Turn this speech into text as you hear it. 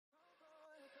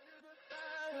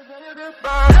Yo,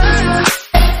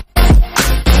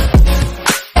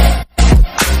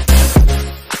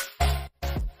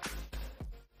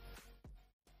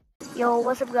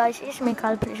 what's up guys, it's me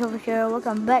KhalifPlayz over here.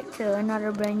 Welcome back to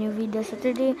another brand new video. So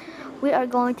today we are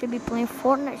going to be playing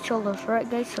Fortnite solos, right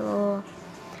guys? So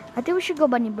I think we should go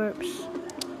bunny burps.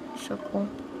 So cool.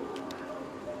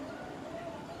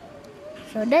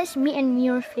 So that's me and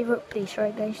Mir's favorite place,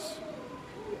 right guys?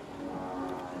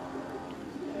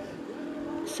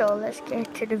 So let's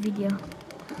get to the video.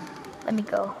 Let me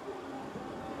go.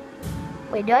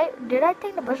 Wait, did I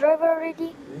take the bus driver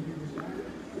already?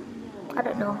 I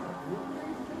don't know.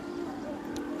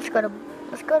 Let's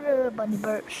go to bunny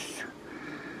burps.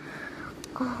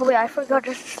 Oh wait, I forgot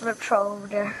there's a slurp troll over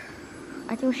there.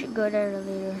 I think we should go there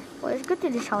later. Well, let's go to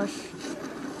this house.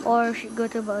 Or we should go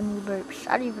to bunny burps.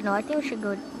 I don't even know. I think we should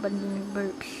go to bunny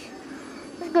burps.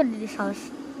 Let's go to this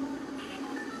house.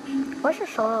 What's the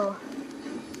solo?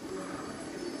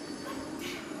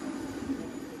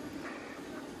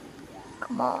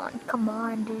 Come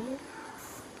on, dude.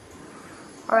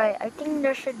 Alright, I think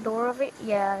there's a door of it.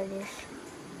 Yeah, it is.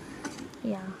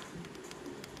 Yeah.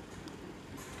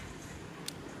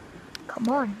 Come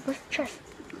on, what's the chest?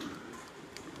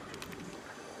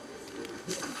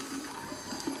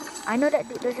 I know that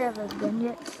dude doesn't have a gun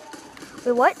yet.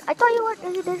 Wait, what? I thought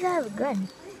he doesn't have a gun.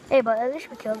 Hey, but at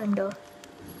least we killed him though.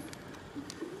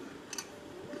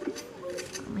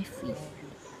 My feet.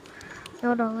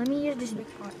 Hold on, let me use this big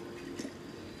pot.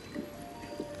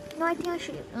 No, I think I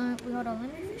should. Wait, hold on,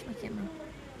 let me fix my camera.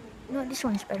 No, this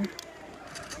one's better.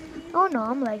 Oh no,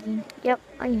 I'm lagging. Yep,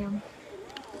 I am.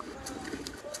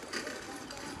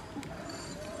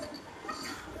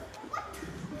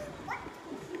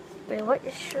 Wait, what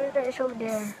is sure that is over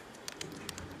there?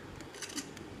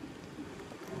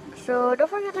 So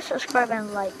don't forget to subscribe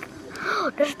and like.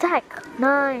 There's attack.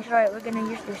 Nice. Right, we're gonna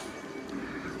use this.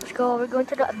 Let's go. We're going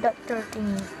to the abductor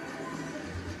thingy.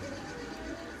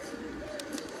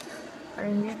 We're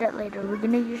gonna use that later. We're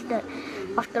gonna use that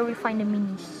after we find the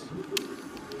minis.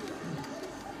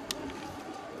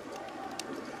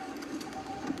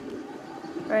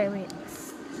 Right, wait.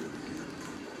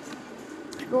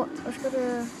 Let's go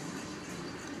to...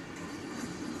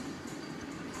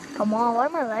 Come on, why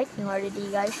am I liking already,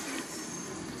 guys?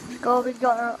 Let's go, we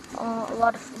got a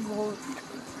lot of gold.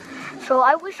 So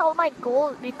I wish all my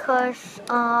gold because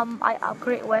I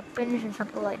upgrade weapons and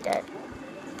something like that.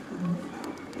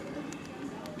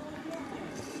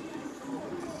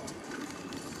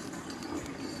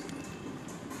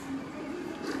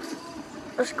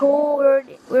 Let's go, we're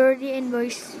already in,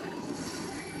 boys.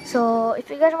 So if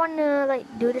you guys want to like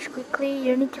do this quickly,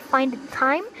 you need to find the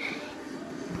time.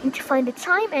 You need to find the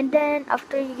time, and then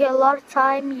after you get a lot of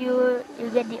time, you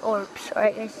get the orbs.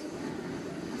 Alright guys.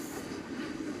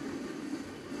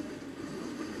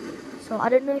 So I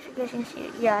don't know if you guys can see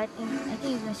it. Yeah, I think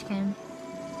you guys can.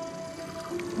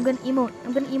 I'm gonna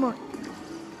emote.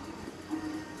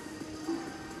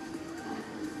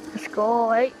 Let's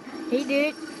go. Hey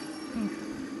dude.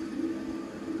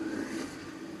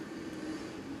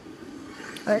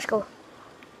 Alright, let's go.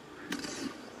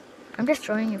 I'm just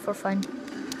throwing it for fun.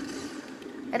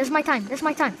 Yeah, that's my time. That's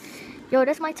my time. Yo,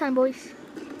 that's my time, boys.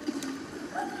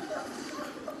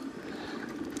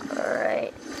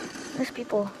 Alright. There's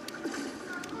people.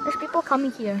 There's people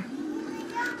coming here.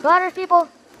 Wow, there's people.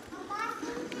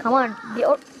 Come on.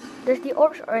 There's the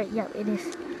orbs. Alright, yeah, it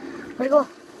is. Let's go.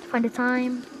 Find the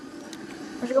time.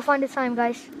 Let's go find the time,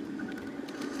 guys.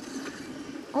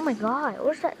 Oh my god.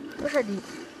 What's that? What's that dude?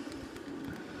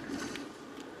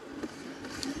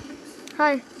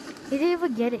 Hi, you didn't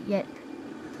even get it yet.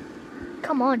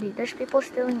 Come on, dude. There's people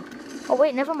stealing. Oh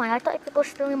wait, never mind. I thought people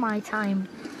stealing my time.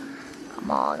 Come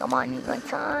on. I need my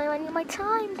time. I need my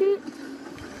time, dude.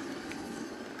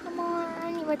 Come on,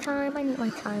 I need my time. I need my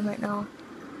time right now.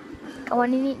 Come on,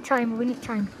 we need time. We need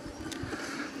time.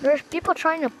 There's people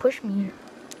trying to push me.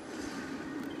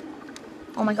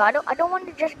 Oh my god. I don't want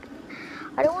to just.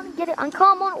 I don't want to get it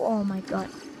uncommon. Oh my god.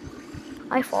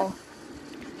 I fall.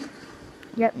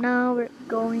 Yep, now we're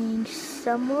going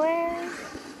somewhere.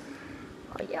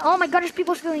 Oh yeah. Oh my god, there's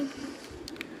people stealing.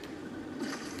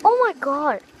 Oh my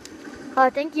god.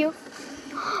 Thank you.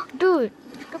 Dude,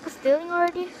 there's people stealing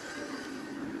already?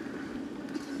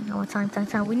 No, time.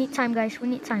 We need time, guys. We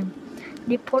need time.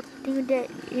 The important thing that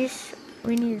is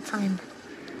we need time.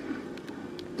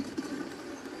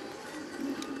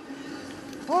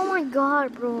 Oh my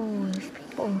god, bro. There's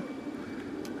people.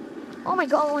 Oh my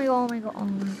god,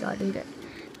 dude.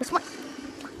 That's my...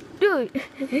 Dude,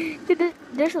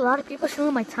 there's a lot of people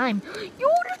stealing my time. Yo,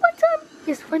 there's my time.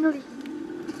 Yes, finally.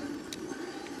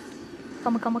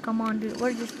 Come on, dude.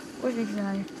 Where's this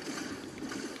guy?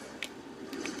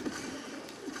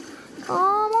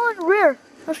 Come on, rear.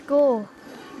 Let's go.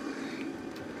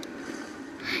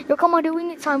 Yo, come on, dude. We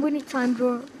need time,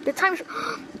 bro. The time's...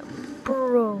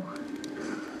 Bro.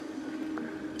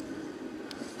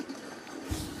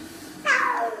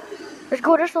 Let's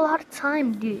go. There's a lot of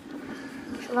time, dude.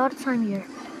 There's a lot of time here.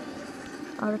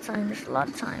 There's a lot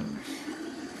of time.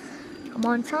 Come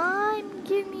on, time.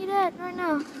 Give me that right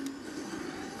now.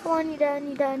 Come on, I need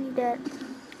that.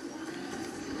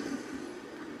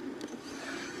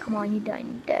 Come on, I need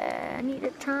that. I need the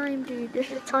time, dude. There's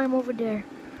the time over there.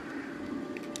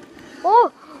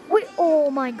 Oh, wait. Oh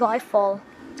my god, I fall.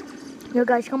 Yo,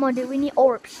 guys, come on, dude. We need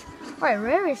orbs. Alright,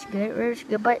 rare is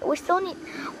good, but we still need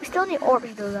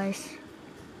orbs, though, guys.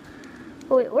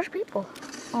 Oh, wait, where's people?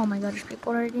 Oh my god, there's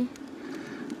people already.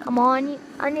 Come on,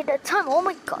 I need that time. Oh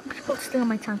my god, people stealing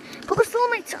my time. Oh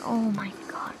my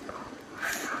god, bro.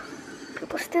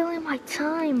 People stealing my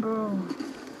time, bro.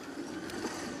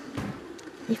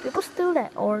 If people steal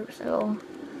that orb, so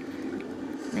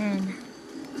man.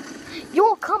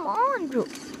 Yo, come on, bro.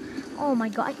 Oh my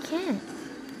god, I can't.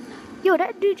 Yo,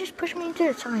 that dude just pushed me into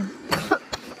the time.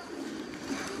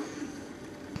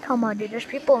 Come on, dude. There's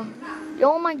people.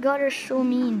 Oh my god, they're so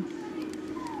mean.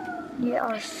 They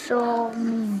are so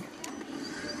mean.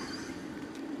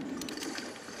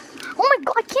 Oh my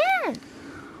god, I can't.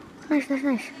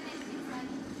 Nice.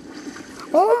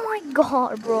 Oh my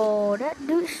god, bro. That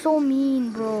dude's so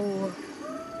mean, bro.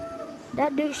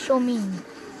 That dude's so mean.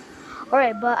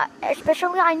 Alright, but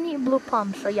especially I need blue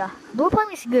pump. So yeah, blue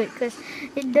pump is good because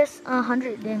it does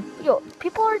 100 then. Yo,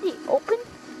 people already open?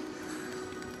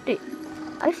 Dude,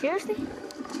 are you seriously?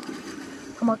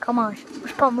 Come on.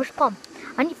 Where's pump?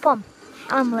 I need pump.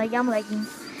 I'm lagging.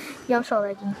 Yeah, I'm so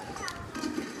lagging.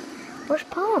 Where's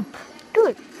pump?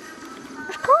 Dude,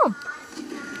 where's pump?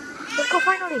 Let's go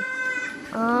finally.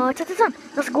 It's done.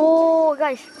 Let's go,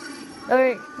 guys.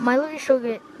 Alright, my loot is so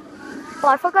good. Oh,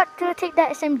 I forgot to take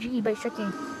that SMG, but it's okay.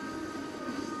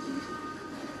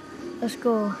 Let's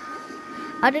go.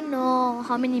 I don't know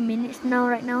how many minutes now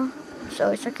right now,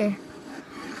 so it's okay.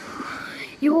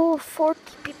 Yo, 40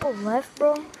 people left,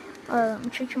 bro. I'm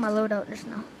changing my loadout just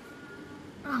now.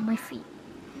 Ah, my feet.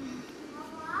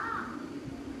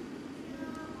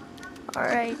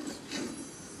 Alright.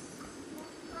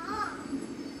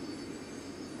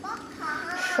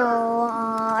 So,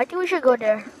 I think we should go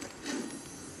there.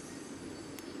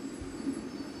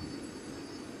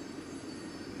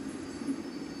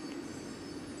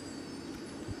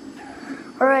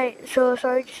 Alright, so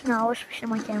sorry just now, I was fixing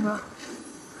my camera.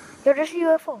 Yo, there's a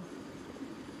UFO.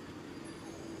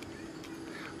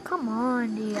 Come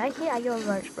on, dude. I hate IO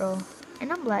guards, bro.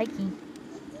 And I'm lagging.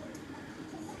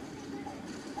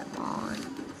 Come on.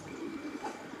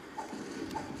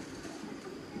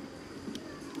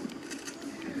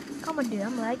 Come on, dude.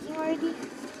 I'm lagging already.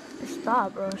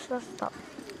 Stop, bro. Stop.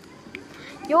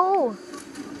 Yo!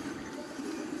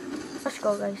 Let's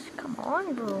go, guys. Come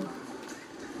on, bro.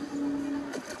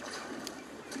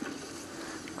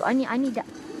 I need that.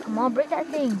 Come on, break that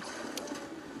thing.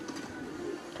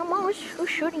 Come on, who's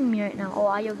shooting me right now? Oh,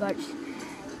 IO guards.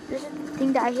 This is the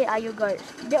thing that I hate IO guards.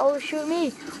 They always shoot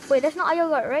me. Wait, that's not IO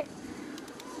guard, right?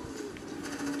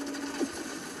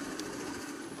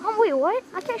 Oh, wait, what?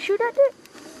 I can't shoot that dude?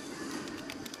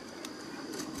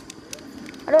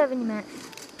 I don't have any mats.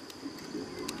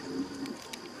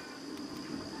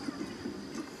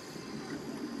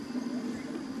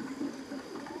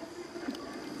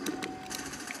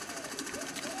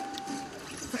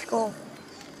 Let's go.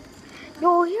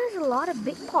 Yo, here's a lot of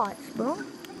big pots, bro.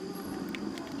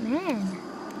 Man.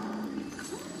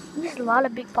 Here's a lot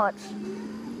of big pots.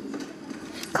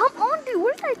 Come on, dude.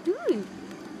 Where's that dude?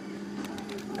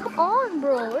 Come on,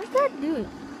 bro. Where's that dude?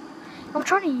 I'm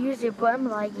trying to use it, but I'm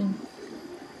lagging.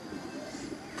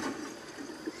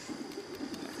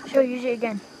 So use it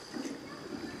again.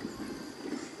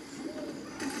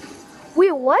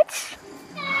 Wait, what?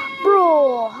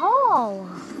 Bro, how?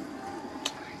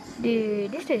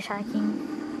 Dude, this dude's hacking.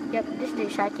 Yep, this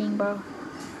dude's hacking, bro.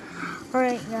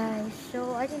 Alright, guys.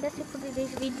 So, I think that's it for today's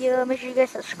video. Make sure you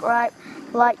guys subscribe,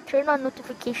 like, turn on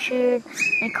notification,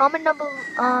 and comment down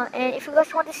below. And if you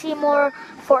guys want to see more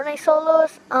Fortnite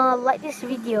solos, like this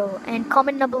video and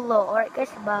comment down below. Alright,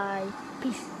 guys. Bye.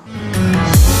 Peace.